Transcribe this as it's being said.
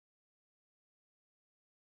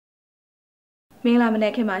မင်္ဂလာမ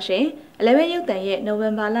နက်ခင်းပါရှင်။11ရုပ်တန်ရဲ့နိုဝ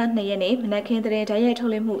င်ဘာလ2ရက်နေ့မနက်ခင်းသတင်းဓာတ်ရိုက်ထု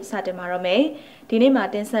တ်လွှင့်မှုစတင်ပါတော့မယ်။ဒီနေ့မှာ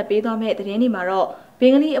တင်ဆက်ပေးသွားမယ့်သတင်းတွေမှာတော့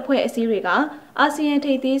ဘင်္ဂလီအဖွဲ့အစည်းတွေ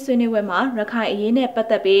ကအာဆီယံထိပ်သီးဆွေးနွေးပွဲမှာရခိုင်အရေးနဲ့ပတ်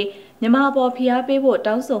သက်ပြီးမြန်မာပေါ်ဖိအား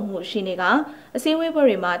ပေးဖို့တောင်းဆိုမှုရှိနေကအစည်းအဝေး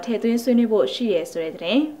ပွဲတွေမှာထည့်သွင်းဆွေးနွေးဖို့ရှိရဆိုတဲ့သတ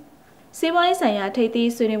င်း။စီးပွားရေး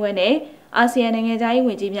ဆိုင်ရာထိပ်သီးဆွေးနွေးပွဲနဲ့အာဆီယံနိုင်ငံသားရေးဝ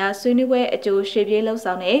န်ကြီးများဆွေးနွေးပွဲအကျိုးရှေ့ပြေးလှုပ်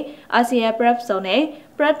ဆောင်တဲ့အာဆီယံ Prep Zone နဲ့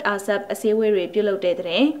Prep ASAP အစည်းအဝေးတွေပြုလုပ်တဲ့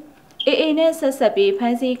တဲ့AA နဲ့ဆက်ပြီး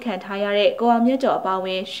ဖမ်းဆီးခံထားရတဲ့ကိုအောင်မြတ်ကျော်အပါအဝ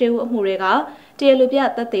င်ရှေးဦးအမှုတွေကတရား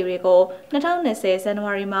လိုပြတပ်သေးတွေကို2020ဇန်န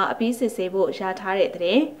ဝါရီမှာအပြီးစစ်ဆေးဖို့ရထား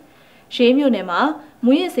တဲ့တဲ့ရှေးမြို့နယ်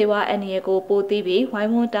မှာမူရစ်စေဝါအန်ရီကိုပိုသိပြီးဝို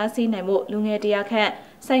င်းဝန်းတားဆီးနိုင်မှုလူငယ်တရားခန့်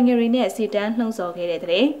ဆိုင်ငရီနဲ့စီတန်းလှုံ့ဆော်ခဲ့တဲ့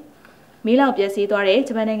တဲ့မီးလောင်ပျက်စီးသွား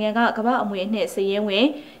တဲ့ဂျပန်နိုင်ငံကကမ္ဘာအမွေအနှစ်စည်ရင်းဝင်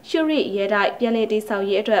ရှုရိရဲတိုက်ပြည်လေတိ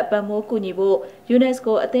ဆောက်ရေးအတွက်ပံ့ပိုးကူညီဖို့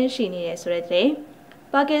UNESCO အသင်းရှိနေတယ်ဆိုတဲ့တဲ့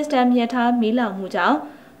ပါကစ္စတန်မြေထားမီးလောင်မှုကြော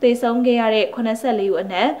င့်သေဆုံးခဲ့ရတဲ့84ဦး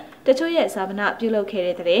အနက်တချို့ရဲ့ဇာပနပြုလုပ်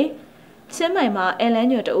ခဲ့တဲ့တဲ့ချင်းမိုင်မှာအဲ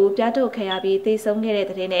လန်ညွတ်တူပြားထုတ်ခဲ့ရပြီးသေဆုံးခဲ့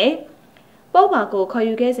တဲ့တဲ့နဲ့ပုတ်ပါကိုခေါ်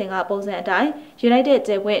ယူခဲ့စဉ်ကပုံစံအတိုင်း United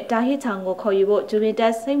ကျဲပွင့်တာဟစ်ချောင်ကိုခေါ်ယူဖို့ဂျူဗင်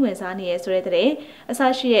တက်စိတ်ဝင်စားနေရဆိုတဲ့တဲ့အ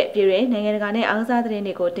စရှိတဲ့ပြည်ရင်းနိုင်ငံတကာနဲ့အားကစားသတင်း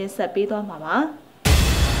တွေကိုတင်ဆက်ပေးသွားမှာပါ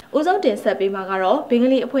။ဦးဆုံးတင်ဆက်ပေးမှာကတော့ဘင်္ဂ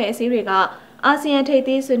လီအဖွဲ့အစည်းတွေကအာဆီယံထိပ်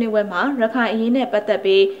သီးဆွေးနွေးပွဲမှာရခိုင်အရေးနဲ့ပတ်သက်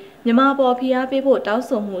ပြီးမြန်မာပေါ်ဖိအားပေးဖို့တောင်း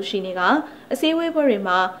ဆိုမှုရှိနေကအစည်းအဝေးပွဲ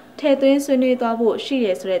တွေမှာထည့်သွင်းဆွေးနွေးသွားဖို့ရှိ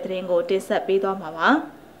ရဆိုတဲ့သတင်းကိုတင်ဆက်ပေးသွားမှာပါ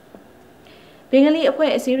။ဘင်္ဂလီအ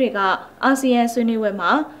ဖွဲ့အစည်းတွေကအာဆီယံဆွေးနွေးပွဲ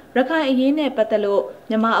မှာရခိုင်အရေးနဲ့ပတ်သက်လို့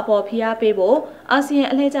မြန်မာအပေါ်ဖိအား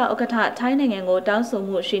ပေးဖို့အာဆီယံအလှည့်ကျဥက္ကဋ္ဌထိုင်းနိုင်ငံကိုတောင်း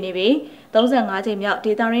ဆိုမှုရှိနေပြီး35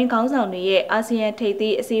ကြိမ်မြောက်ဒေသရင်းခေါင်းဆောင်တွေ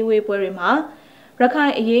ရဲ့အာဆီယံထိပ်သီးအစည်းအဝေးပွဲတွေမှာရခို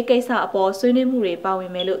င်အရေးကိစ္စအပေါ်ဆွေးနွေးမှုတွေပါ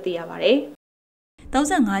ဝင်မယ်လို့သိရပါတယ်။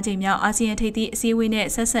35ကြိမ်မြောက်အာဆီယံထိပ်သီးအစည်းအဝေးနဲ့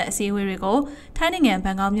ဆက်ဆက်အစည်းအဝေးတွေကိုထိုင်းနိုင်ငံ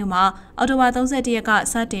ဘန်ကောက်မြို့မှာအောက်တိုဘာ31ရက်က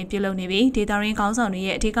စတင်ပြုလုပ်နေပြီးဒေသရင်းခေါင်းဆောင်တွေ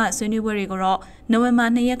ရဲ့အထူးဆွေးနွေးပွဲတွေကိုတော့နိုဝင်ဘာ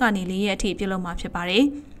2ရက်ကနေ4ရက်အထိပြုလုပ်မှာဖြစ်ပါတယ်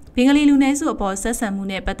။ဘင်္ဂလီလူနည်းစုအပေါ်ဆက်ဆံမှု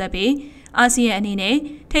နဲ့ပတ်သက်ပြီးအာဆီယံအနေ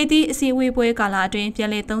နဲ့ထိပ်သီးအစည်းအဝေးပွဲကာလအတွ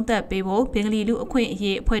င်းပြန်လည်သုံးသပ်ပေးဖို့ဘင်္ဂလီလူအခွင့်အ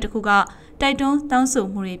ရေးအဖွဲ့တစ်ခုကတိုက်တွန်းတောင်း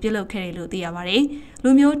ဆိုမှုတွေပြုလုပ်ခဲ့တယ်လို့သိရပါတယ်။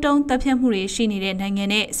လူမျိုးတုံးတပ်ဖြတ်မှုတွေရှိနေတဲ့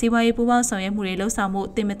နိုင်ငံနဲ့စီးပွားရေးပူးပေါင်းဆောင်ရွက်မှုတွေလှုပ်ဆောင်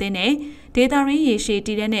မှုတင်မတင်နဲ့ဒေတာရင်းရေရှည်တ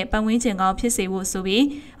ည်တဲ့ပတ်ဝန်းကျင်ကောင်းဖြစ်စေဖို့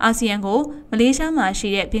ဆိုပြီးအာဆီယံကိုမလေးရှားမှာရှိ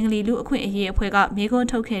တဲ့ဘင်္ဂလီလူအခွင့်အရေးအဖွဲ့ကမေးခွန်း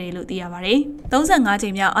ထုတ်ခဲ့တယ်လို့သိရပါတယ်။35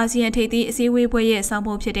ကြိမ်မြောက်အာဆီယံထိပ်သီးအစည်းအဝေးပွဲရဲ့ဆောင်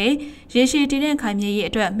ပုဒ်ဖြစ်တဲ့ရေရှည်တည်တဲ့ခိုင်မြဲရေး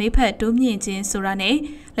အတွက်မိဖက်တိုးမြင့်ခြင်းဆိုတာနဲ့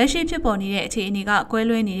လက်ရှိဖြစ်ပေါ်နေတဲ့အခြေအနေကကွဲ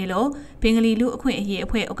လွဲနေတယ်လို့ဘင်္ဂလီလူအခွင့်အရေးအ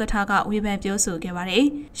ဖွဲ့ဥက္ကဋ္ဌကဝေဖန်ပြောဆိုခဲ့ပါတယ်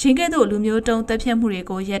။ရင်းကဲ့သို့လူမျိုးတုံးတပ်ဖြတ်မှု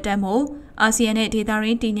တွေကိုရပ်တန့်ဖို့အာဆီယံနဲ့ဒေသရ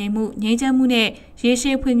င်းတည်ငြိမ်မှုငြိမ်းချမ်းမှု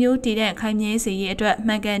နဲ့ရေရှည်ဖွံ့ဖြိုးတည်တဲ့ခိုင်မြဲစေရေးအတွက်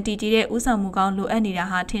မှန်ကန်တည်တည်တဲ့ဥဆောင်မှုကောင်းလို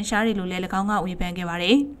အပ်နေတာဟာထင်ရှားတယ်လို့လည်း၎င်းကဝေဖန်ခဲ့ပါ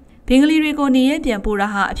တယ်။ဘင်္ဂလီတွေကိုနေရပြန်ပို့တာ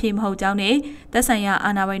ဟာအဖြစ်မဟုတ်ကြောင်းနဲ့သက်ဆိုင်ရာ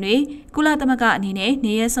အာဏာပိုင်တွေကုလသမဂ္ဂအနေနဲ့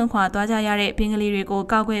နေရဆုံးခွာသွားကြရတဲ့ဘင်္ဂလီတွေ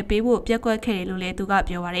ကိုကာကွယ်ပေးဖို့ပြက်ကွက်ခဲ့တယ်လို့လည်းသူ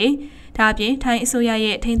ကပြောပါတယ်။ဒါအပြင်ထိုင်းအစိုး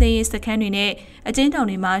ရရဲ့ထိန်းသိမ်းရေးစခန်းတွေနဲ့အကျဉ်း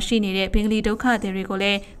ထောင်တွေမှာရှိနေတဲ့ဘင်္ဂလီဒုက္ခသည်တွေကို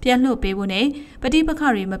လည်းပြန်လွှတ်ပေးဖို့နဲ့ပဋိပက္ခ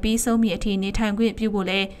တွေမပြီးဆုံးမီအထိနေထိုင်ခွင့်ပြုဖို့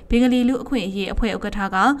လည်းဘင်္ဂလီလူအခွင့်အရေးအဖွဲ့ဥက္ကဋ္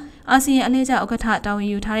ဌကအာဆီယံအလှည့်ကျဥက္ကဋ္ဌတာဝန်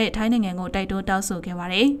ယူထားတဲ့ထိုင်းနိုင်ငံကိုတိုက်တွန်းတောင်းဆိုခဲ့ပါ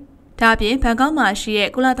တယ်။ဒါအပြင်ဘန်ကောက်မှာရှိတဲ့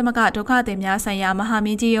ကုလသမဂ္ဂဒုက္ခသည်များဆိုင်ရာမဟာ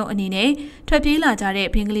မင်းကြီးရုံးအနေနဲ့ထွက်ပြေးလာကြ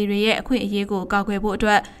တဲ့ဘင်္ဂလီတွေရဲ့အခွင့်အရေးကိုကာကွယ်ဖို့အတွ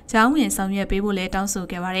က်ကြောင်းဝင်ဆောင်ရွက်ပေးဖို့လည်းတောင်း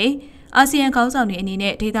ဆိုခဲ့ပါတယ်။အာဆီယံခေါင်းဆောင်တွေ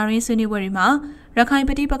အနေနဲ့ဒေသရင်းဆွေးနွေးပွဲတွေမှာရခိုင်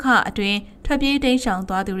ပဋိပက္ခအတွင်းထွက်ပြေးတိမ်းရှောင်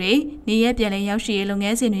သွားသူတွေနေရပြန်လည်ရောက်ရှိရေးလုပ်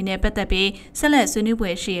ငန်းစဉ်တွေနဲ့ပတ်သက်ပြီးဆက်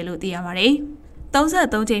လက်ဆွေးနွေးပွဲရှိရလို့သိရပါတယ်။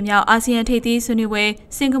33ကြိမ်မြောက်အာဆီယံထိပ်သီးဆွေးနွေး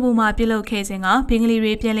ပွဲစင်ကာပူမှာပြုလုပ်ခဲ့စဉ်ကဘင်္ဂလီ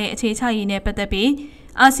တွေပြန်လည်အခြေချရေးနဲ့ပတ်သက်ပြီး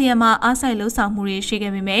အာဆီယံမှာအားစိုက်လှုပ်ဆောင်မှုတွေရှိ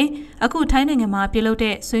ခဲ့ပေမဲ့အခုထိုင်းနိုင်ငံမှာပြုလုပ်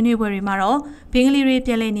တဲ့ဆွေးနွေးပွဲတွေမှာတော့ဘင်္ဂလီတွေပြ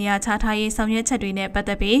န်လည်နေရာချထားရေးဆောင်ရွက်ချက်တွေနဲ့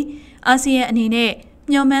ပတ်သက်ပြီးအာဆီယံအနေနဲ့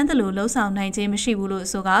ညှော်မှန်းသလိုလှုပ်ဆောင်နိုင်ခြင်းမရှိ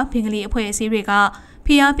ဘူးလို့ဆိုကဘင်္ဂလီအဖွဲ့အစည်းတွေက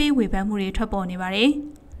ဖိအားပေးဝေဖန်မှုတွေထွက်ပေါ်နေပါတယ်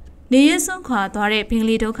။နေရဆုံးခွာသွားတဲ့ဘင်္ဂ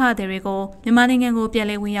လီဒုက္ခသည်တွေကိုမြန်မာနိုင်ငံကိုပြန်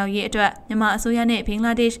လည်ဝင်ရောက်ရေးအတွက်မြန်မာအစိုးရနဲ့ဘင်္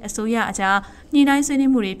ဂလားဒေ့ရှ်အစိုးရအကြားညှိနှို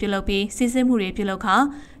င်းဆွေးနွေးမှုတွေပြုလုပ်ပြီးစစ်ဆေးမှုတွေ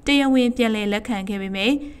ပြုလုပ်ခါတရားဝင်ပြန်လည်လက်ခံ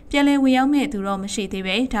ခဲ့ပေမဲ့ပြန်လည်ဝင်ရောက်မဲ့သူတော့မရှိ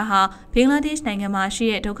သေးပဲဒါဟာဘင်္ဂလားဒေ့ရှ်နိုင်ငံမှာရှိ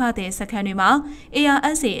တဲ့ဒုက္ခသည်စခန်းတွေမှာ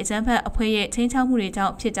ARSA အကြမ်းဖက်အဖွဲ့ရဲ့ချင်းချောက်မှုတွေကြော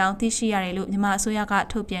င့်ဖြစ်ကြောင်းသိရှိရတယ်လို့မြန်မာအစိုးရက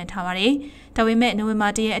ထုတ်ပြန်ထားပါတယ်။ဒါပေမဲ့နိုဝင်ဘာ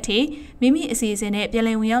1ရက်အထိမိမိအစီအစဉ်နဲ့ပြန်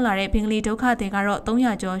လည်ဝင်ရောက်လာတဲ့ဘင်္ဂလီဒုက္ခသည်ကတော့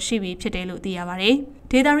300ကျော်ရှိပြီဖြစ်တယ်လို့သိရပါတယ်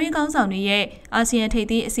။ဒေတာရင်းကောင်းဆောင်တွေ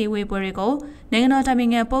ရဲ့အာဆီယံထိပ်သီးအစည်းအဝေးပွဲတွေကိုနိုင်ငံတော်တိုင်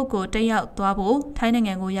ပင်ခံပုဂ္ဂိုလ်တက်ရောက်သွားဖို့ထိုင်း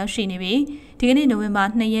နိုင်ငံကိုရောက်ရှိနေပြီးဒီကနေ့နိုဝင်ဘာ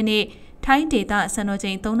2ရက်နေ့ထိုင်းဒေ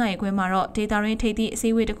သစံတော်ချိန်3နာရီခွဲမှာတော့ဒေတာရင်းထိပ်သီးအ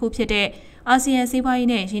စည်းအဝေးတစ်ခုဖြစ်တဲ့အာဆီယံစီးပွားရေး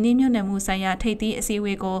နဲ့ယင်းနှိမ့်ညွတ်နယ်မှုဆိုင်ရာထိပ်သီးအစည်း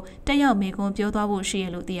အဝေးကိုတက်ရောက်မေးခွန်းပြောသွားဖို့ရှိ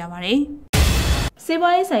ရလို့သိရပါတယ်။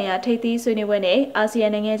 စီးပွားရေးဆိုင်ရာထိပ်သီးဆွေးနွေးပွဲနဲ့အာဆီယံ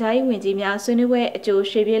နိုင်ငံခြားရေးဝန်ကြီးများဆွေးနွေးပွဲအကျိုး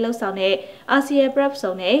ရှေ့ပြေးလှုပ်ဆောင်တဲ့အာဆီယံ Prep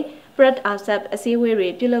ဆောင်နဲ့ Pret ASAP အစည်းအဝေးတွေ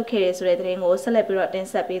ပြုလုပ်ခဲ့တဲ့ဆိုတဲ့သတင်းကိုဆက်လက်ပြီးတော့တင်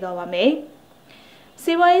ဆက်ပေးသွားပါမယ်။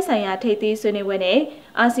စီးပွားရေးဆိုင်ရာထိပ်သီးဆွေးနွေးပွဲနဲ့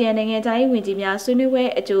အာဆီယံနိုင်ငံခြားရေးဝန်ကြီးများဆွေးနွေးပွဲ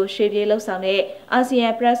အကျိုးရှေ့ပြေးလှုပ်ဆောင်တဲ့အာဆီယံ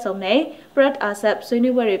Prep ဆောင်နဲ့ Pret ASAP ဆွေး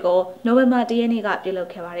နွေးပွဲတွေကိုနိုဝင်ဘာ 1 ရက်နေ့ကပြုလုပ်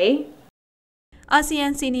ခဲ့ပါတယ်။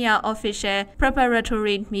 ASEAN Senior Official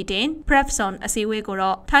Preparatory Meeting Prep Zone အစည်းအဝေးကို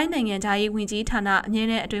တော့ထိုင်းနိုင်ငံသားရေးဝန်ကြီးဌာနအ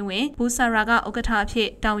မြဲတမ်းအတွင်းဝင်ဘူဆာရာကဥက္ကဋ္ဌ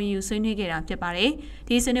အဖြစ်တာဝန်ယူဆွေးနွေးခဲ့တာဖြစ်ပါတယ်။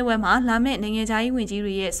ဒီဆွေးနွေးပွဲမှာလာမယ့်နိုင်ငံသားရေးဝန်ကြီး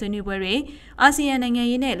တွေရဲ့ဆွေးနွေးပွဲတွေအာဆီယံ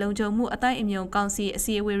နိုင်ငံရေးနဲ့လုံခြုံမှုအတိုင်းအမြုံကောင်စီအစ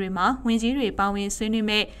ည်းအဝေးတွေမှာဝန်ကြီးတွေပါဝင်ဆွေးနွေး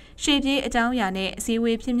မဲ့ရှေ့ပြေးအကြောင်းအရာနဲ့အစည်း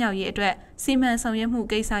အဝေးဖြစ်မြောက်ရေးအတွက်စီမံဆောင်ရွက်မှု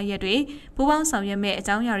ကိစ္စရပ်တွေပူးပေါင်းဆောင်ရွက်မဲ့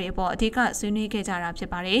အကြောင်းအရာတွေအပေါ်အဓိကဆွေးနွေးခဲ့ကြတာဖြစ်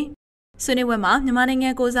ပါတယ်။ဆွေးနွေးပွဲမှာမြန်မာ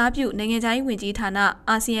နိုင်ငံကိုစားပြုနိုင်ငံခြားရေးဝန်ကြီးဌာန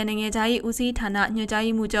အာဆီယံနိုင်ငံခြားရေးဦးစီးဌာန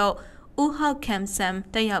ညွှန်ကြားရေးမှူးချုပ်ဦးဟောက်ခမ်ဆမ်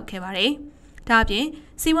တက်ရောက်ခဲ့ပါတယ်။ဒါ့အပြင်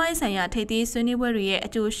စီးပွားရေးဆိုင်ရာထိပ်သီးဆွေးနွေးပွဲတွေရဲ့အ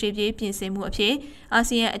ကျိုးရှေ့ပြေးပြင်ဆင်မှုအဖြစ်အာ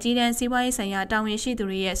ဆီယံအကြီးတန်းစီးပွားရေးဆိုင်ရာတာဝန်ရှိသူ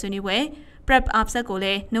တွေရဲ့ဆွေးနွေးပွဲ Prep ASAP ကိုလ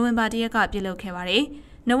ည်းနိုဝင်ဘာ 1 ရက်ကပြုလုပ်ခဲ့ပါတယ်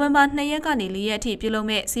။နိုဝင်ဘာ 2 ရက်ကနေ 4 ရက်အထိ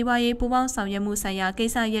ပြုလုပ်မဲ့စီးပွားရေးပူးပေါင်းဆောင်ရွက်မှုဆိုင်ရာကိစ္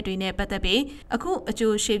စရပ်တွေနဲ့ပတ်သက်ပြီးအခုအ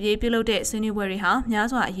ကျိုးရှေ့ပြေးပြုလုပ်တဲ့ဆွေးနွေးပွဲ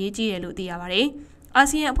တွေဟာများစွာအရေးကြီးတယ်လို့သိရပါတယ်။အာ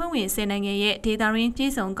ဆီယံအဖွဲ့ဝင်10နိုင်ငံရဲ့ဒေသတွင်းပြ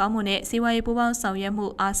ည်စုံကောင်းမွန်တဲ့စီးပွားရေးပူးပေါင်းဆောင်ရွက်မှု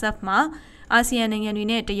ASAP မှာအာဆီယံနိုင်ငံ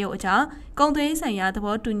တွေနဲ့တရုတ်အကြားကုန်သွယ်ရေးဆိုင်ရာ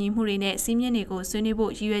သဘောတူညီမှုတွေနဲ့စီးမြင့်တွေ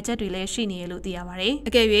ကိုဆွေးနွေးဖို့ရည်ရွယ်ချက်တွေလည်းရှိနေရလို့သိရပါတယ်။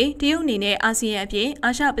အကယ်၍တရုတ်အနေနဲ့အာဆီယံအပြင်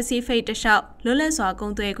အာရှပစိဖိတ်တလျှောက်လွတ်လပ်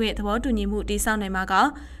စွာကုန်သွယ်ခွင့်သဘောတူညီမှုတည်ဆောက်နိုင်မှာက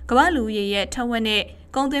ကမ္ဘာလူဦးရေရဲ့ထက်ဝက်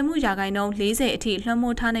နဲ့ကုန်သွယ်မှုရာခိုင်နှုန်း40အထိလွှ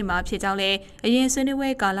မ်းမိုးထားနိုင်မှာဖြစ်ကြောင်းလည်းအ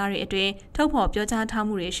ရင်ဆွေးနွေးပွဲကာလတွေအတွင်းထုတ်ဖော်ပြောကြား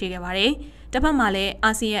ထားမှုတွေရှိခဲ့ပါတယ်။တစ်ဖက်မှာလ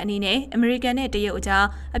ည်းအာဆီယံအနေနဲ့အမေရိကန်နဲ့တရုတ်အကြား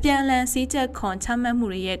အပြန်အလှန်စည်းချက်ခွန်ချမှတ်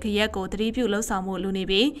မှုတွေရဲ့ခရက်ကိုသတိပြုလှုံ့ဆော်မှု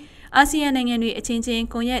လိုနေပြီးအာဆီယံနိုင်ငံတွေအချင်းချင်း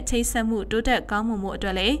ကွန်ရက်ချိတ်ဆက်မှုတိုးတက်ကောင်းမွန်မှု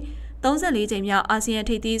အတွက်လည်း34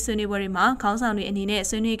ကြိမ်မြောက်အာဆီယံထိပ်သီးဆွေးနွေးပွဲတွေမှာခေါင်းဆောင်တွေအနေ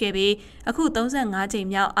နဲ့ဆွေးနွေးခဲ့ပြီးအခု35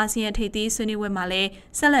ကြိမ်မြောက်အာဆီယံထိပ်သီးဆွေးနွေးပွဲမှာလည်း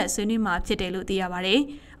ဆက်လက်ဆွေးနွေးမှာဖြစ်တယ်လို့သိရပါတယ်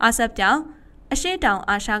။ASAPကြောင့်အရှေ့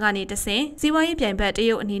တောင်အာရှကနေတဆင့်စီးပွားရေးပြိုင်ဘက်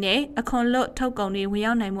တရုတ်အနေနဲ့အခွန်လွတ်ထုတ်ကုန်တွေဝင်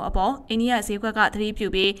ရောက်နိုင်မှုအပေါ်အိန္ဒိယဈေးကွက်ကသတိ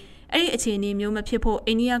ပြုပြီးအဲ့ဒီအခြေအနေမျိုး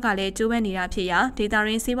မဖြစ်ဖို့အိန္ဒိယကလည်းကြိုးပမ်းနေတာဖြစ်ရာဒေသရ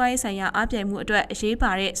င်းစီးပွားရေးဆိုင်ရာအပြိုင်မှုအတွက်အ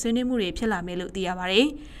ရေးပါတဲ့ဆွေးနွေးမှုတွေဖြစ်လာမယ်လို့သိရပါတယ်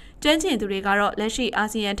။ကျွမ်းကျင်သူတွေကတော့လက်ရှိအာ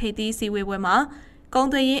ဆီယံထိပ်သီးစည်းဝေးပွဲမှာကုန်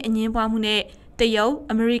သွယ်ရေးအငင်းပွားမှုနဲ့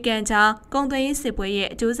တရုတ်အမေရိကန်ကြားကုန်သွယ်ရေးစစ်ပွဲ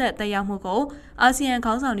ရဲ့အကျိုးဆက်သက်ရောက်မှုကိုအာဆီယံ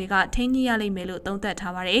ခေါင်းဆောင်တွေကထိန်းညှိရလိမ့်မယ်လို့သုံး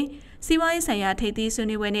သပ်ထားပါတယ်။စီးပွားရေးဆိုင်ရာထိပ်သီးဆွေး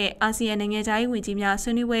နွေးပွဲနဲ့အာဆီယံနိုင်ငံခြားရေး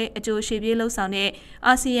ဝန်ကြီးများဆွေးနွေးပွဲအကျိုးရှေ့ပြေးလှုပ်ဆောင်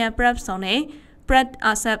တဲ့အာဆီယံ Prep ဆောင်နဲ့ Pret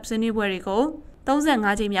ASAP ဆွေးနွေးပွဲတွေကို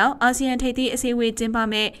35ကြိမ်မြောက်အာဆီယံထိပ်သီးအစည်းအဝေးကျင်း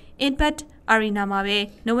ပမဲ့ Impact Arena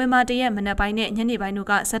မှာပဲနိုဝင်ဘာ 1 ရက်မနက်ပိုင်းနဲ့ညနေပို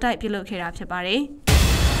င်းတို့ကဇက်တိုက်ပြုလုပ်ခဲ့တာဖြစ်ပါတယ်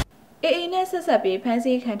။ AA နဲ့ဆက်ဆက်ပြီးဖ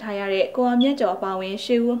မ်းဆီးခံထားရတဲ့ကိုအောင်မြတ်ကျော်အပါအ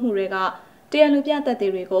ဝင်ရှေ့ဦးမှုတွေကတရားလူပြ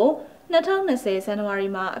သက်သေတွေကို2020ဇန်နဝါရီ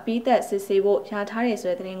မှာအပြီးသက်စစ်ဆေးဖို့ရထားတဲ့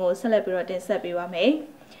ဆိုတဲ့သတင်းကိုဆက်လက်ပြီးတော့တင်ဆက်ပေးပါမယ်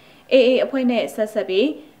။ AA အဖွဲ့နဲ့ဆက်ဆက်ပြီး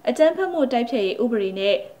အကြမ်းဖက်မှုတိုက်ဖျက်ရေးဥပဒေ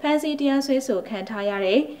နဲ့ဖမ်းဆီးတရားစွဲဆိုခံထားရ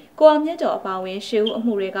တဲ့ကိုအောင်မြတ်ကျော်အပါအဝင်ရှေ့ဦးအ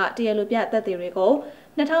မှုတွေကတရားလူပြသက်သေတွေကို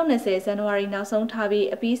2020ဇန်နဝါရီနောက်ဆုံးထားပြီး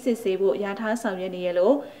အပြီးစစ်ဆေးဖို့ရထားဆောင်ရွက်နေ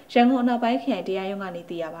ရလို့ရန်ကုန်နောက်ပိုင်းခရိုင်တရားရုံးကနေ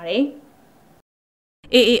သိရပါတယ်။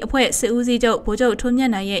 AA အဖွဲ့စစ်ဦးစီးချုပ်ဗိုလ်ချုပ်ထွ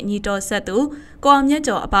န်းမြတ်နိုင်ရဲ့ညီတော်ဆက်သူကိုအောင်မြတ်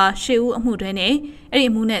ကျော်အပါရှေ့ဦးအမှုတွဲနဲ့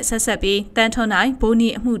အဲ့ဒီအမှုနဲ့ဆက်ဆက်ပြီးတန်းထွန်းနိုင်ဘိုးနီ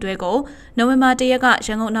အမှုတွဲကိုနိုဝင်ဘာ 1 ရက်က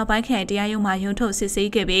ရန်ကုန်နောက်ပိုင်းခရိုင်တရားရုံးမှာရုံးထုတ်စစ်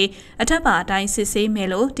ဆေးခဲ့ပြီးအထက်ပါအတိုင်းစစ်ဆေးမယ်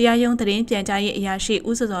လို့တရားရုံးသတင်းပြန်ကြားရေးအရာရှိ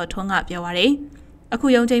ဦးစောစောထွန်းကပြောပါရယ်အခု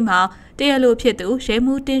ရုံးချိန်မှာတရား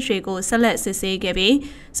လိုဖြစ်သူရဲမှုတင်းရွှေကိုဆက်လက်စစ်ဆေးခဲ့ပြီး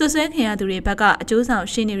ဆွဆွဲခင်ရသူတွေဘက်ကအကျိုး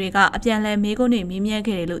ဆောင်ရှင်းနေတွေကအပြန်လည်မေးခွန်းတွေမေးမြ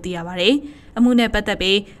န်းခဲ့တယ်လို့သိရပါရယ်အမှုနဲ့ပတ်သက်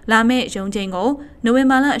ပြီးလာမယ့်ရုံးချိန်ကိုနိုဝင်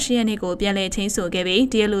ဘာလ 10 ရက်နေ့ကိုပြန်လည်ချင်းဆို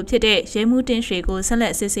ခဲ့ပြီးတရားလိုဖြစ်တဲ့ရဲမှုတင်းရွှေကိုဆက်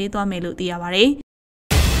လက်စစ်ဆေးသွားမယ်လို့သိရပါရယ်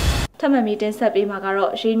ထပ်မံပြီးတင်ဆက်ပေးမှာက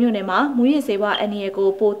တော့ရေးမြို့နယ်မှာမူရစ်စေဝါအန်ရီ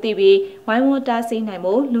ကိုပို့တိပြီးဝိုင်းဝန်းတားဆီးနိုင်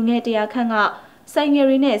မှုလူငယ်100ခန့်ကဆိုင်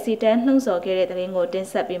ငယ်ရီနဲ့စီတန်းလှုံ့ဆော်ခဲ့တဲ့တဲ့ရင်ကို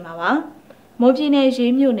တင်ဆက်ပေးမှာပါမိုးပြင်းတဲ့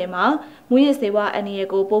ရေးမြို့နယ်မှာမူရစ်စေဝါအန်ရီ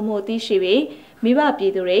ကိုပို့မှုသိရှိပြီးမိဘပြ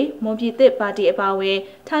ည်သူတွေမွန်ပြည်သစ်ပါတီအပါအ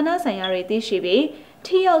ဝင်ဌာနဆိုင်ရာတွေသိ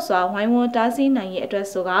ရှိပြီးထိရောက်စွာဝိုင်းဝန်းတားဆီးနိုင်ရဲ့အတွက်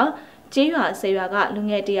ဆိုကကျေးရွာဆေးရွာကလူ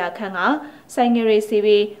ငယ်100ခန့်ကဆိုင်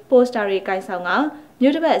ငယ်ရီစီပြီးပိုစတာတွေကိုင်ဆောင်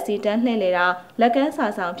ကမြို့တစ်ပတ်စီတန်းလှည့်လည်တာလက်က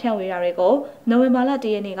မ်းစာဆောင်ဖြန့်ဝေတာတွေကိုနိုဝင်ဘာလ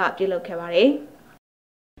 1 ရက်နေ့ကပြုလုပ်ခဲ့ပါတယ်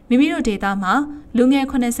မိမိတို့ဒေသမှာလူငယ်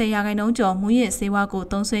80ရာခိုင်နှုန်းကျော်မူရစ်ဆေးဝါးကို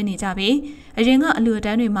သုံးစွဲနေကြပြီးအရင်ကအလူအ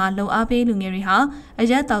တန်းတွေမှာလုံအားပေးလူငယ်တွေဟာအ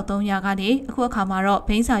ရက်တောက်300ကနေအခုအခါမှာတော့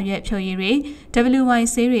ဘိန်းစာရွက်ဖြိုရည်တွေ WY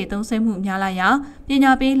ဆေးတွေသုံးစွဲမှုများလာရာ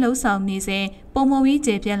ပညာပေးလှုပ်ဆောင်နေစဉ်ပုံမဝီး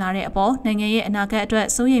ကျေပြန့်လာတဲ့အပေါ်နိုင်ငံရဲ့အနာဂတ်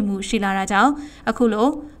အတွက်စိုးရိမ်မှုရှိလာတာကြောင့်အခုလို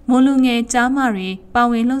မွန်လူငယ်ကြားမ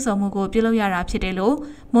တွေပါဝင်လှုံ့ဆော်မှုကိုပြုလုပ်ရတာဖြစ်တယ်လို့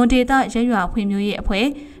မွန်ဒေတာရရွာဖွံ့ဖြိုးရေးအဖွဲ့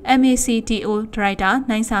MACTO ဒရိုက်တာ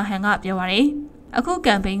နိုင်စာဟန်ကပြောပါရယ်အခုက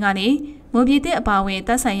မ်ပိန်းကနေမွန်ပြည်သစ်အပါအဝင်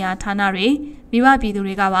တပ်ဆိုင်ရာဌာနတွေမိ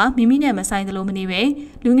ဘပြည်သူတွေကပါမိမိနဲ့မဆိုင်သလို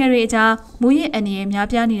မနေပဲလူငယ်တွေအကြားမူရစ်အန္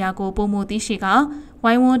တရာယ်များပြားနေတာကိုပုံမသိရှိက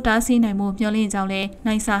ဝိုင်းဝန်းတားဆီးနိုင်မှုမျှော်လင့်ကြောင်းလ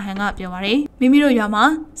ည်းနိုင်စာဟန်ကပြောပါရယ်မိမိတို့ရွာမှာ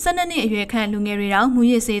12နှစ်အရွယ်ခန့်လူငယ်တွေတောင်မူ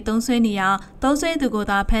ရစ်စေးသုံးဆွဲနေရသုံးဆွဲသူကို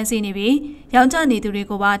သာဖမ်းဆီးနေပြီးရောင်းချနေသူတွေ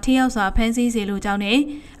ကိုပါထိရောက်စွာဖမ်းဆီးစေလိုကြောင်း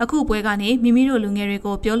နဲ့အခုပွဲကနေမိမိတို့လူငယ်တွေ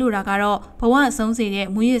ကိုပြောလိုတာကတော့ဘဝအဆုံးစေ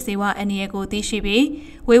တဲ့မူရစ်စေးဝါအန္တရာယ်ကိုသိ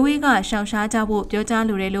ရှိပြီးဝေးဝေးကရှောင်ရှားကြဖို့ပြောကြား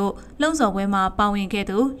လိုတယ်လို့လှုံ့ဆော်ပွဲမှာပါဝင်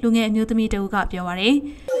ခဲ့သူလူငယ်အမျိုးသမီးတဦးကပြောပါ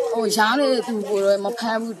ရယ်ရောင်းနေတဲ့သူကိုတော့မ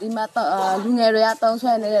ဖမ်းဘူးဒီမှာလူငယ်တွေ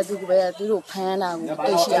ကတုံးဆွဲနေတဲ့သူကိုပဲသူတို့ဖမ်းတာ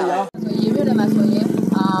ကိုသိရှိရတယ်ဆိုရေပြည့်တယ်မှာဆိုရင်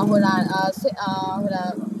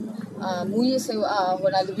ဟိုလာမူရစ်စေ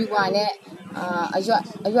ဟိုလာလူပြွားနဲ့အ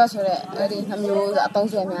ရွက်ဆိုတဲ့အဲ့ဒီနှမျိုး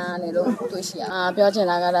အသုံးဆွဲများနေလို့တွေ့ရှိရပြောချင်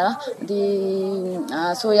တာ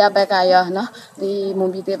ကတော့ဒီဆိုရဘက်ကရောနော်ဒီမွ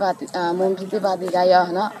န်ပြည်သေးပါတီက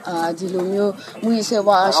ရောနော်ဒီလိုမျိုးမူရစ်စေ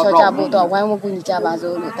ဘောရှော့ချဖို့တော့ဝိုင်းဝန်းကူညီကြပါ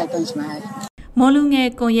စို့လို့တိုက်တွန်းချင်ပါတယ်မော်လူငယ်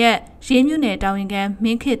ကွန်ရက်ရေးမြို့နယ်တာဝန်ခံမ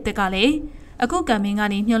င်းခေတ်တက်ကလည်းအခုကမ်မင်းက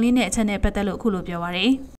နေညှို့လင်းတဲ့အချက်နဲ့ပတ်သက်လို့အခုလိုပြောပါ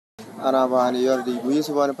ရယ်အာနာဘာနေရောဒီမူ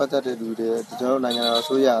ရစ်စေဘောနဲ့ပတ်သက်တဲ့လူတွေကျွန်တော်တို့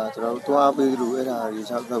နိုင်ငံတော်ဆိုရကျွန်တော်တို့တွားပေးလို့အဲ့ဒါ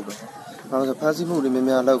တွေချောက်တော့ပဲဘာလို့ဆိုဖမ်းဆီးမှု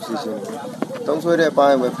တွေများများလောက်စီစဉ်တယ်တုံးဆွဲတဲ့အပို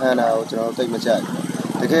င်းပဲဖမ်းတာကိုကျွန်တော်တို့သိမကြိုက်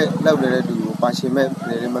တကယ်လောက်နေတဲ့လူကိုပါရှင်မဲ့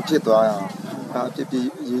နေမဖြစ်သွားအောင်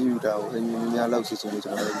အပြစ်ပြရေးယူတာကိုအမြင်များလောက်စီစဉ်လို့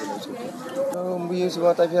ကျွန်တော်တို့လုပ်ချင်တယ်မူ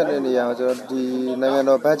ရစ်စေဘောတိုက်ဖြတ်တဲ့နေရာမှာကျွန်တော်ဒီ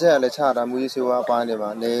နိုင်ငံတော်ဘတ်ဂျက်ကလည်းချတာမူရစ်စေဘောအပိုင်းတွေမှာ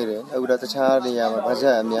နေတယ်အခုတော့တခြားနေရာမှာ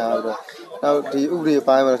ဘတ်ဂျက်အများတော့နောက်ဒီဥ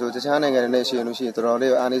ပဒေပိုင်းမှာဆိုတခြားနိုင်ငံတွေနဲ့ရှင်လို့ရှိရင်တော်တော်လေး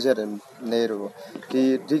အားနည်းချက်တွေနေတော့ဒီ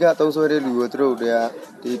အဓိကသုံးဆွဲတဲ့လူကိုသူတို့တွေ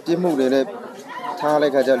ကဒီပြစ်မှုတွေနဲ့ထားလို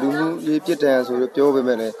က်ခါကျလူမှုရေးပြစ်ဒဏ်ဆိုပြောပေ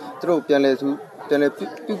မဲ့လ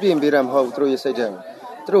ည်းသူတို့ပြန်လဲပြုပြင်ပေးတာမဟုတ်သူတို့ရဲ့စိတ်ထဲမှာ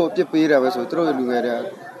သူတို့ပြစ်ပေးတာပဲဆိုသူတို့ရဲ့လူငယ်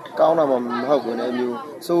တွေကောင်းတာမှမဟုတ်ဘူးねအမျိုး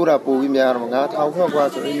စိုးတာပိုပြီးများတော့ငါထောင်ခွက်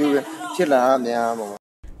ခွာဆိုအမျိုးပဲဖြစ်လာများ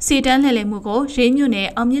မှာစီတန်းလှည့်လည်မှုကိုရေးမြို့နယ်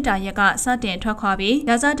အောင်မြစ်တာရက်ကစတင်ထွက်ခွာပြီး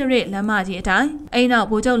ရာဇတရစ်လမ်းမကြီးအတိုင်းအိမ်နောက်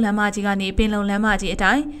ဗိုလ်ချုပ်လမ်းမကြီးကနေပင်လုံလမ်းမကြီးအ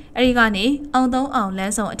တိုင်းအဲဒီကနေအောင်သုံးအောင်လ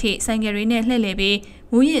မ်းဆောင်အထိဆိုင်ကယ်တွေနဲ့လှည့်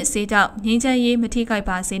လည်ပြီးမူရစ်စေးကြောင့်ငင်းချမ်းရေးမထိခိုက်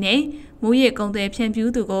ပါစေနဲ့မူရစ်ကုံသွဲဖြ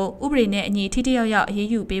န့်ဖြူးသူကိုဥပဒေနဲ့အညီထိထိရောက်ရောက်အရေး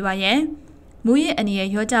ယူပေးပါရန်မူရစ်အနေ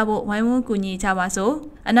နဲ့ရောကြဖို့ဝိုင်းဝန်းကူညီကြပါစို့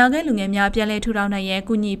အနာဂတ်လူငယ်များပြန်လည်ထူထောင်နိုင်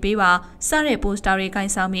ရန်ကူညီပေးပါစတဲ့ပိုစတာတွေကိုင်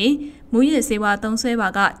ဆောင်ပြီးမူရစ်စေဝါသုံး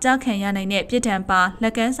ဆွဲပါကကြားခံရနိုင်တဲ့ပြည်ထံပါလက်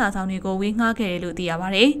ကမ်းစာဆောင်တွေကိုဝေငှားခဲ့တယ်လို့သိရပါ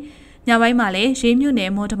တယ်။ညပိုင်းမှာလည်းရေးမြို့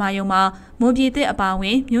နယ်မော်တမယုံမှာမွန်ပြည်သစ်အပါအ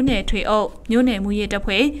ဝင်မြို့နယ်ထွေအုပ်မြို့နယ်မူရစ်တပ်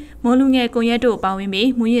ဖွဲ့မွန်လူငယ်ကွန်ရက်တို့ပါ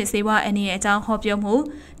ဝင်ပြီးမူရစ်စေဝါအနေနဲ့အကြောင်းဟောပြောမှု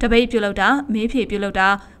တပိတ်ပြုလုပ်တာမေးဖြေ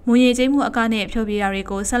ပြုလုပ်တာမွန်ရည်ချင်းမှုအကနဲ့ဖြောပြတာတွေ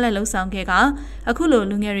ကိုဆက်လက်လှုပ်ဆောင်ခဲ့ကအခု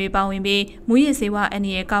လိုလူငယ်တွေပါဝင်ပြီးမူရစ်စေဝါအ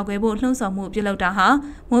နေနဲ့ကောက်ွယ်ဖို့လှုံ့ဆော်မှုပြုလုပ်တာဟာ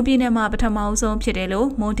မွန်ပြည်နယ်မှာပထမအဆုံးဖြစ်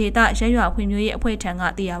တယ်လို့မွန်ဒေတာရရွာဖွံ့ဖြိုးရေးအဖွဲ့ထံ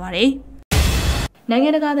ကသိရပါတယ်။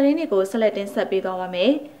နိုင်ငံတကာသတင်းတွေကိုဆက်လက်တင်ဆက်ပေးသွားပါမယ်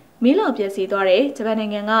။မီးလောင်ပျက်စီးသွားတဲ့ဂျပန်နို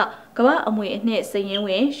င်ငံကကမ္ဘာအမွေအနှစ်စည်ရင်း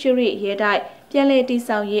ဝင်ရှုရိရဲတိုက်ပြန်လည်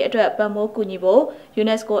တည်ဆောက်ရေးအတွက်ပံ့ပိုးကူညီဖို့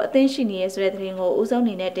UNESCO အသင်းရှိနေရဆိုတဲ့သတင်းကိုဦးဆုံးအ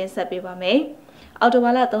နေနဲ့တင်ဆက်ပေးပါမယ်။အော်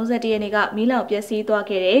တိုဘာလ31ရက်နေ့ကမီးလောင်ပျက်စီးသွား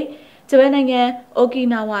ခဲ့တဲ့ဂျပန်နိုင်ငံ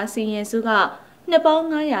အိုကီနာဝါစီရင်စုကနှစ်ပေါင်း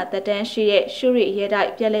900သက်တမ်းရှိတဲ့ရှုရိရဲ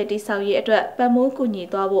တိုက်ပြန်လည်တည်ဆောက်ရေးအတွက်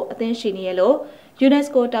ပံ့ပိုးကူညီသွားဖို့အသင်းရှိနေရလို့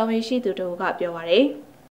UNESCO တာဝန်ရှိသူတို့ကပြောပါရ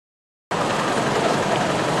ယ်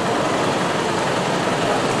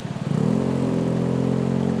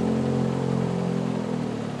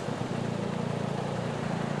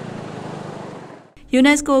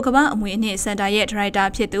UNESCO ကမ္ဘာအမွေအနှစ်စင်တာရဲ့ဒါ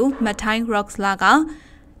ရိုက်တာဖြစ်သူမတ်ထိုင်းရော့စ်လာ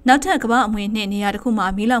ကနောက်ထပ်ကမ္ဘာအမွေအနှစ်နေရာတစ်ခု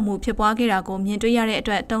မှာမီးလောင်မှုဖြစ်ပွားခဲ့တာကိုမြင်တွေ့ရတဲ့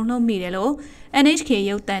အတွက်တုန်လှုပ်မိတယ်လို့ NHK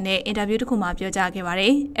ရုပ်သံနဲ့အင်တာဗျူးတစ်ခုမှာပြောကြားခဲ့ပါတ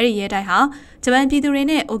ယ်။အဲ့ဒီရဲတိုက်ဟာဂျပန်ပြည်သူတွေ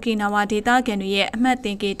နဲ့အိုကီနာဝါဒေသခံတွေရဲ့အမှတ်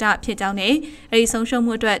သင်္ကေတဖြစ်ကြောင်းနဲ့အဲ့ဒီဆုံး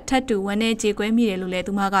ရှုံးမှုအတွက်ထပ်တူဝန်းနဲ့ကြေကွဲမိတယ်လို့လည်း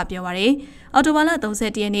သူမကပြောပါတယ်။အော်တိုဘာလ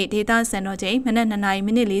31ရက်နေ့ဒေသစံတော်ချိန်မနက်2:40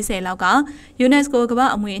မိနစ်40လောက်က UNESCO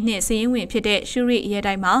ကမ္ဘာအမွေအနှစ်စည်ရင်းဝင်ဖြစ်တဲ့ရှုရိရဲ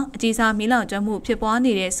တိုက်မှာအကြီးစားမီးလောင်ကျွမ်း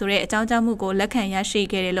မှုဖြစ်ပွားနေတဲ့ဆိုတဲ့အကြောင်းကြားမှုကိုလက်ခံရ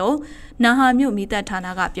ရှိခဲ့တယ်လို့နာဟာမြို့မီးတပ်ဌာ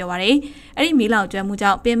နကပြောပါတယ်။အဲ့ဒီမီးလောင်ကျွမ်းမှု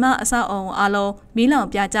ကြောင့်ပင်မအဆောက်အအုံအလုံးမီးလောင်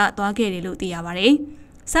ပြကျသွားခဲ့တယ်လို့သိရပါတယ်။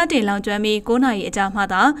စတင်လောင်ကျွမ်းပြီး9နာရီအကြာမှ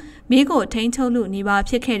သာမီးကိုထိန်းချုပ်လို့နေပါ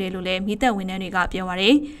ဖြစ်ခဲ့တယ်လို့လည်းမီးတပ်ဝန်ထမ်းတွေကပြောပါတ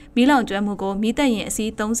ယ်။မီးလောင်ကျွမ်းမှုကိုမီးတပ်ရင်အစီး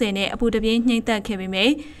30နဲ့အပူတပြင်းနှိမ့်သက်ခဲ့ပေ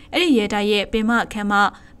မဲ့အဲ့ဒီရဲတိုက်ရဲ့ပင်မခမ်း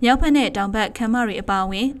မမြောက်ဘက်နဲ့တောင်ဘက်ခမ်းမတွေအပါ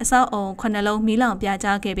အဝင်အဆောက်အုံ9လုံးမီးလောင်ပြကျ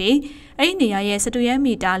ခဲ့ပြီးအဲ့ဒီနေရာရဲ့စတုရန်း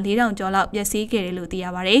မီတာ4000ကျော်လောက်ပျက်စီးခဲ့တယ်လို့သိရ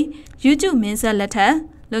ပါတယ်။ YouTube မင်းဆက်လက်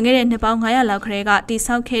ထက်လွန်ခဲ့တဲ့နှစ်ပေါင်း900လောက်ခရဲ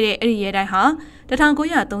ကတိဆောက်ခဲ့တဲ့အဲ့ဒီရဲတိုက်ဟာ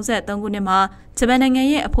 1933ခုနှစ်မှာဂျပန်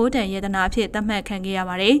နိုင်ငံရဲ့အဖိုးတန်ရဲတနာအဖြစ်သတ်မှတ်ခံခဲ့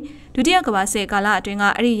ရပါတယ်။ဒုတိယကမ္ဘာစစ်ကာလအတွင်း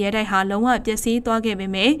ကအဲ့ဒီရဲတိုက်ဟာလုံးဝပျက်စီးသွားခဲ့ပေ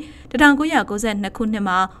မဲ့1992ခုနှစ်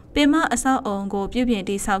မှာပင်မအဆောက်အုံကိုပြုပြင်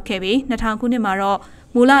တည်ဆောက်ခဲ့ပြီး2000ခုနှစ်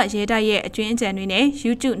မှာတော့မူလရဲတိုက်ရဲ့အကျွင်းအကြံတွေနဲ့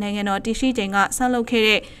YouTube နိုင်ငံတော်တည်ရှိချိန်ကဆောက်လုပ်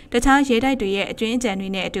ခဲ့တဲ့တခြားရဲတိုက်တွေရဲ့အကျွင်းအကြံတွေ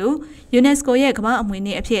နဲ့အတူ UNESCO ရဲ့ကမ္ဘာအမွေ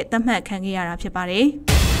အနှစ်အဖြစ်သတ်မှတ်ခံခဲ့ရတာဖြစ်ပါတယ်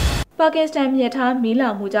။ပါကစ္စတန်မြေထားမီး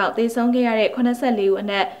လောင်မှုကြောင့်သေဆုံးခဲ့ရတဲ့84ဦး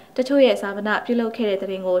အနက်တချို့ရဲ့ဇာပနပြုလုပ်ခဲ့တဲ့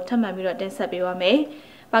တဲ့ရင်ကိုထပ်မံပြီးတော့တင်ဆက်ပေးပါမယ်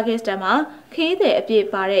။ပါကစ္စတန်မှာခရီးသည်အပြ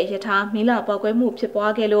ည့်ပါတဲ့ရထားမီးလောင်ပေါက်ကွဲ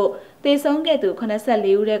မှုဖြစ်ပွားခဲ့လို့သေဆုံးခဲ့သူ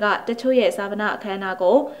84ဦးကတချို့ရဲ့ဇာပနအခမ်းအ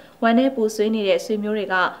နားကိုဝန်ထဲပူဆွေးနေတဲ့ဆွေမျိုး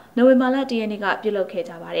တွေကနိုဝင်ဘာလ10ရက်နေ့ကပြုလုပ်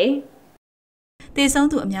ခဲ့ကြပါတယ်။သေဆုံး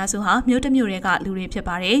သူအများစုဟာမြို့တစ်မြို့တွေကလူ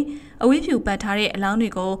တွေဖြစ်ပါတယ်။အဝေးဖြူပတ်ထားတဲ့အလောင်းတွေ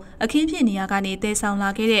ကိုအခင်းဖြစ်နေရာကနေတည်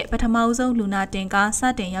ဆောင်လာခဲ့တဲ့ပထမအဆုံးလူနာတင်ကားစ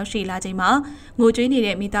တင်ရောက်ရှိလာချိန်မှာငို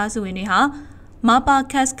ကြွေးနေတဲ့မိသားစုဝင်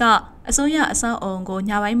တွေဟာမာပါကတ်ကအစိုးရအဆောက်အုံ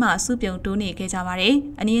ကိုညပိုင်းမှာစုပြုံတိုးနေခဲ့ကြပါတယ်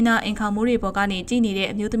။အနီးအနားအင်ခါမိုးတွေပေါ်ကနေကြည်နေတဲ့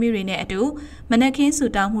အမျိုးသမီးတွေနဲ့အတူမနက်ခ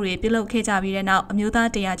င်းဆူတောင်းမှုတွေပြုလုပ်ခဲ့ကြပြီးတဲ့နောက်အမျိုးသား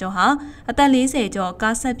100ကျော်ဟာအသက်40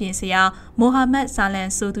ကျော်ကားဆက်ပြင်ဆရာမိုဟာမက်ဆာ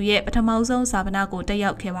လန်ဆိုသူရဲ့ပထမဆုံးဇာပနာကို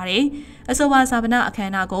တက်ရောက်ခဲ့ပါတယ်။အဆိုပါဇာပနာအခမ်း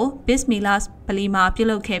အနားကိုဘစ်မီလာဗလီမှာ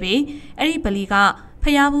ပြုလုပ်ခဲ့ပြီးအဲ့ဒီဗလီ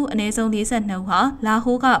ကဖျားဘူးအနည်းဆုံး42ဦးဟာလာ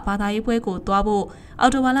ဟိုးကဘာသာရေးပွဲကိုတွားဖို့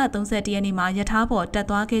အော်တိုဘာလ31ရက်နေ့မှာယထာပေါ်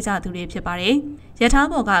တက်သွားခဲ့ကြသူတွေဖြစ်ပါတယ်။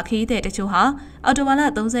ယထာပေါ်ကခရီးသည်တချို့ဟာအော်တိုဘာလ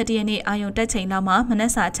31ရက်နေ့အာရုံတက်ချိန်လောက်မှာမ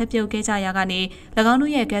နက်စာချက်ပြုတ်ခဲ့ကြရာကနေ၎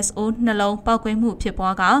င်းတို့ရဲ့ gas အိုးနှလုံးပောက်ကွဲ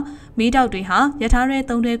မှုဖြစ်ပွားကမီးတောက်တွေဟာယထာရဲ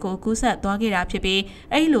3တဲကိုကူးဆက်သွားခဲ့တာဖြစ်ပြီး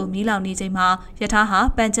အဲ့လိုမီးလောင်နေချိန်မှာ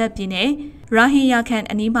ယထာဟာပန်ချက်ပြည်နယ်ရာဟင်ယာ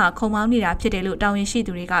ခန်အနီးမှာခုံမောင်းနေတာဖြစ်တယ်လို့တာဝန်ရှိသူ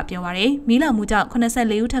တွေကပြောပါရယ်မီးလောင်မှုကြောင့်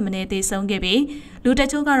84ဦးထပ်မံသေဆုံးခဲ့ပြီးလူ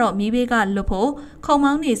တချို့ကတော့မီးဘေးကလွတ်ဖို့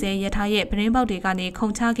ခုံမောင်းနေစေရထားရဲ့ပရင်းပေါက်တွေကနေခု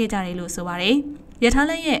န်ချခဲ့ကြတယ်လို့ဆိုပါရယ်ရထား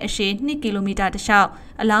လက်ရဲ့အရှည်2ကီလိုမီတာတ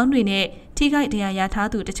လျှောက်အလောင်းတွေနဲ့ထိခိုက်ဒဏ်ရာရထား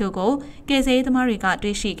သူတချို့ကိုကယ်ဆယ်ရေးသမားတွေက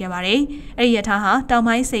တွေ့ရှိခဲ့ပါတယ်။အဲဒီရထားဟာ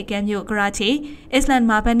တောင်ပိုင်းစိတ်ကမ်းမြို့ကရာချီအစ္စ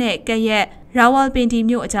လမ်မာဘတ်နဲ့ကက်ရက်ရာဝါလ်ပင်တီ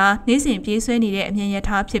မြို့အကြားနေ့စဉ်ပြေးဆွဲနေတဲ့အမြန်ရ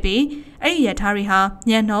ထားဖြစ်ပြီးအဲဒီရထားတွေဟာ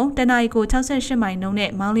ညံနှုံတနအီကို68မိုင်နှုန်းနဲ့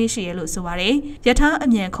မောင်းလေးရှိရလို့ဆိုပါတယ်။ရထား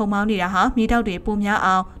အမြန်ခုံမောင်းနေတာဟာမိတောက်တွေ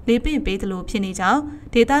ပိုများအောင်လေးပင့်ပေးသလိုဖြစ်နေကြော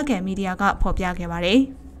င်းဒေသခံမီဒီယာကဖော်ပြခဲ့ပါတယ်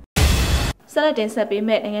။ဆက်လက်တင်ဆက်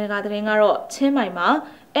ပေးမဲ့နိုင်ငံတကာသတင်းကတော့ချင်းမိုင်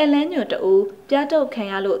မှာအလန်းညွတ်တူပြတ်တုတ်ခံ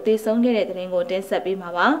ရလို့သေဆုံးခဲ့တဲ့သတင်းကိုတင်ဆက်ပေး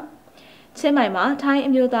မှာပါ။ချင်းမိုင်မှာထို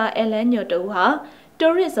င်းအမျိုးသားအလ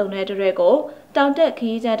န်းညွတ်တူဟာတိုရစ်စုံတဲ့တွေကိုတောင်တက်ခ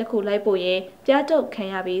ရီးကျတစ်ခုလိုက်ပို့ရင်ပြတ်တုတ်ခံ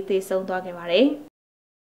ရပြီးသေဆုံးသွားခဲ့ပါတယ်။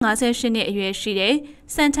58နှစ်အရွယ်ရှိ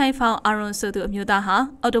တဲ့စန်ချိုင်ဖောင်အာရွန်ဆိုသူအမျိုး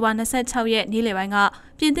သားဟာအော်တိုဘာ26ရက်နေ့လယ်ပိုင်းက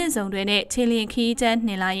ပြင်သစ်စုံတွေနဲ့ခြေလျင်ခရီးကျန်း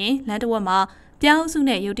နှင်လာရင်လမ်းတစ်ဝက်မှာပြော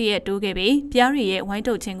င်းစုနဲ့ရုတ်တရက်တိုးခဲ့ပြီးပြားရီရဲ့ဝိုင်း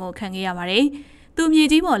တုတ်ခြင်းကိုခံခဲ့ရပါတယ်။သူ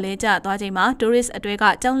မြေကြီးပေါ်လဲကျသွားချိန်မှာတိုရစ်အတွဲက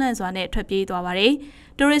ကြောက်လန့်စွာနဲ့ထွက်ပြေးသွားပါတယ်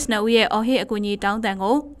။တိုရစ်နှစ်ဦးရဲ့အော်ဟစ်အကူအညီတောင်း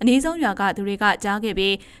တန်ကိုအနည်းဆုံးရွာကသူတွေကကြားခဲ့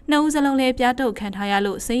ပြီးနှစ်ဦးစလုံးလည်းပြားတုတ်ခံထား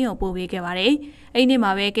ရလို့စိတ်ယုံပို့ပေးခဲ့ပါတယ်။အဲ့ဒီနေ့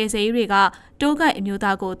မှာပဲကယ်ဆယ်ရေးတွေကတိုးကိုက်အ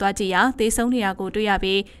မျိုးသားကိုတွားကြည့်ရာသေဆုံးနေတာကိုတွေ့ရ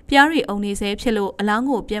ပြီးပြားရီအုံနေဆဲဖြစ်လို့အလောင်း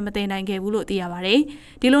ကိုပြန်မသိနိုင်ခဲ့ဘူးလို့သိရပါတယ်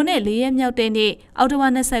။ဒီလိုနဲ့4ရက်မြောက်တဲ့နေ့အောက်တိုဘာ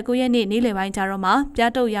29ရက်နေ့နေ့လယ်ပိုင်းကျတော့မှ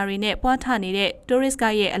ပြားတုတ်ရာတွေနဲ့ပွားထနေတဲ့တိုရစ်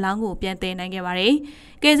ကရဲ့အလောင်းကိုပြန်သိနိုင်ခဲ့ပါတယ်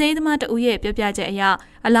။ကယ်ဆယ်ရေးသမားတဦးရဲ့ပြောပြချက်အ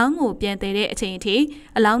ရအလောင်းကိုပြန်သိတဲ့အချိန်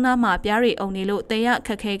အထိအလောင်းသားမှာပြားရီအုံနေလို့တေရ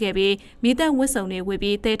ခက်ခဲခဲ့ပြီးမိသက်ဝတ်စုံတွေ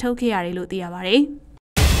ဝတ်ပြီးတေထုတ်ခဲ့ရတယ်လို့သိရပါတယ်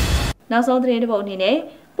။နောက်ဆုံးသတင်းတစ်ပုဒ်အနေ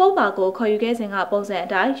နဲ့ပုပ်ပါကိုခေါ်ယူခဲ့စဉ်ကပုံစံ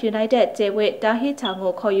အတိုင်း United ကျေဝစ်တာ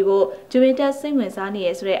ဟစ်ချောင်ကိုခေါ်ယူဖို့ဂျူဗင်တက်စိတ်ဝင်စားနေရ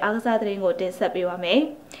ဆိုတဲ့အားကစားသတင်းကိုတင်ဆက်ပေးပါမယ်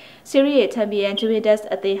။ ဆီးရီးရဲ့ချန်ပီယံဂျူဗင်တက်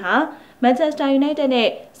အသင်းဟာမန်ချက်စတာယူနိုက်တက်နဲ့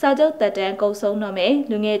စာချုပ်သက်တမ်းကုန်ဆုံးတော့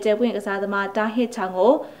မယ်လူငယ်ကျေဝင့်ကစားသမားတာဟစ်ချောင်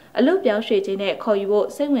ကိုအလုပြောင်းရွှေ့ခြင်းနဲ့ခေါ်ယူဖို့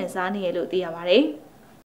စိတ်ဝင်စားနေရလို့သိရပါတယ်။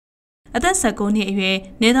အသက်19နှစ်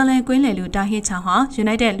အရွယ်နယ်သာလန်ကွင်းလယ်လူတာဟစ်ချောင်ဟာ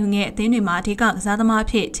United လူငယ်အသင်းတွေမှာအဓိကကစားသမား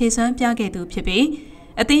အဖြစ်ခြေစွမ်းပြခဲ့သူဖြစ်ပြီး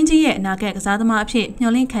အသင်းကြီးရဲ့အနာဂတ်ကစားသမား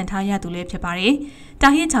အဖြစ်မျှော်လင့်ခံထားရသူလည်းဖြစ်ပါတယ်။တာ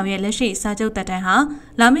ဟစ်ချောင်ရဲ့လက်ရှိစာချုပ်သက်တမ်းဟာ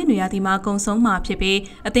လာမယ့်နွေရာသီမှာကုန်ဆုံး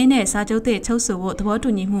မှာဖြစ်ပြီးအသင်းနဲ့စာချုပ်သစ်ချုပ်ဆိုဖို့သ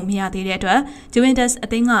ဘောတူညီမှုမရသေးတဲ့အတွက်ဂျူဗင်တက်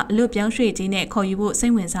အသင်းကအလွတ်ပြောင်းရွှေ့ခြင်း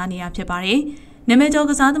နဲ့ခေါ်ယူဖို့စိတ်ဝင်စားနေတာဖြစ်ပါတယ်။နာမည်ကျော်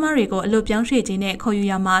ကစားသမားတွေကိုအလွတ်ပြောင်းရွှေ့ခြင်း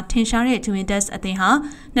နဲ့ခေါ်ယူရမှာထင်ရှားတဲ့ဂျူဗင်တက်အသင်းဟာ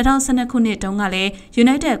2012ခုနှစ်တုန်းကလည်း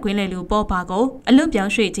United ကွင်းလယ်လူပေါ်ပါကိုအလွတ်ပြော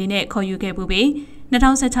င်းရွှေ့ခြင်းနဲ့ခေါ်ယူခဲ့ပူပြီး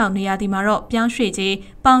2016နေရာဒီမှာတော့ပြောင်းရွှေ့ခြင်း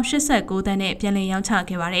ပေါင်89သန်းနဲ့ပြန်လည်ရောင်းချ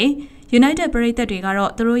ခဲ့ပါတယ်။ United ပရိသတ်တွေကတော့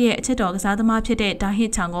သူတို့ရဲ့အချစ်တော်ကစားသမားဖြစ်တဲ့ဒါဟစ်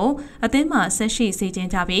ချောင်ကိုအသင်းမှာဆက်ရှိစေခြင်း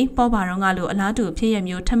ကြပြီးပေါ်ပါတော့ကလိုအလားတူဖြစ်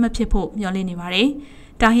ရမျိုးထပ်မဖြစ်ဖို့မျှော်လင့်နေပါတယ်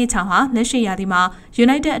။ဒါဟစ်ချောင်ဟာလက်ရှိရာသီမှာ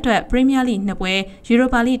United အတွက် Premier League 2ပွဲ၊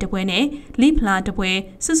 Europa League 1ပွဲနဲ့ League Plus 1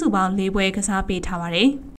ပွဲစုစုပေါင်း4ပွဲကစားပေးထားပါတယ်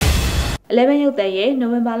။ 11ရုပ်သံရဲ့နို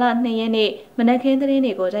ဝင်ဘာလ2ရက်နေ့မနက်ခင်းသတ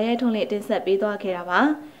င်းတွေကိုဓာတ်ရိုက်ထုတ်လင်းတင်ဆက်ပေးသွားခဲ့တာပါ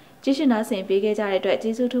။ ကြည့်ရှုနားဆင်ပေးခဲ့ကြတဲ့အတွက်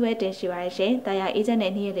ကျေးဇူးထူးပဲတင်ရှိပါရရှင်။တရားအေးချမ်း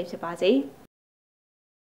တဲ့နေ့ရက်လေးဖြစ်ပါစေ။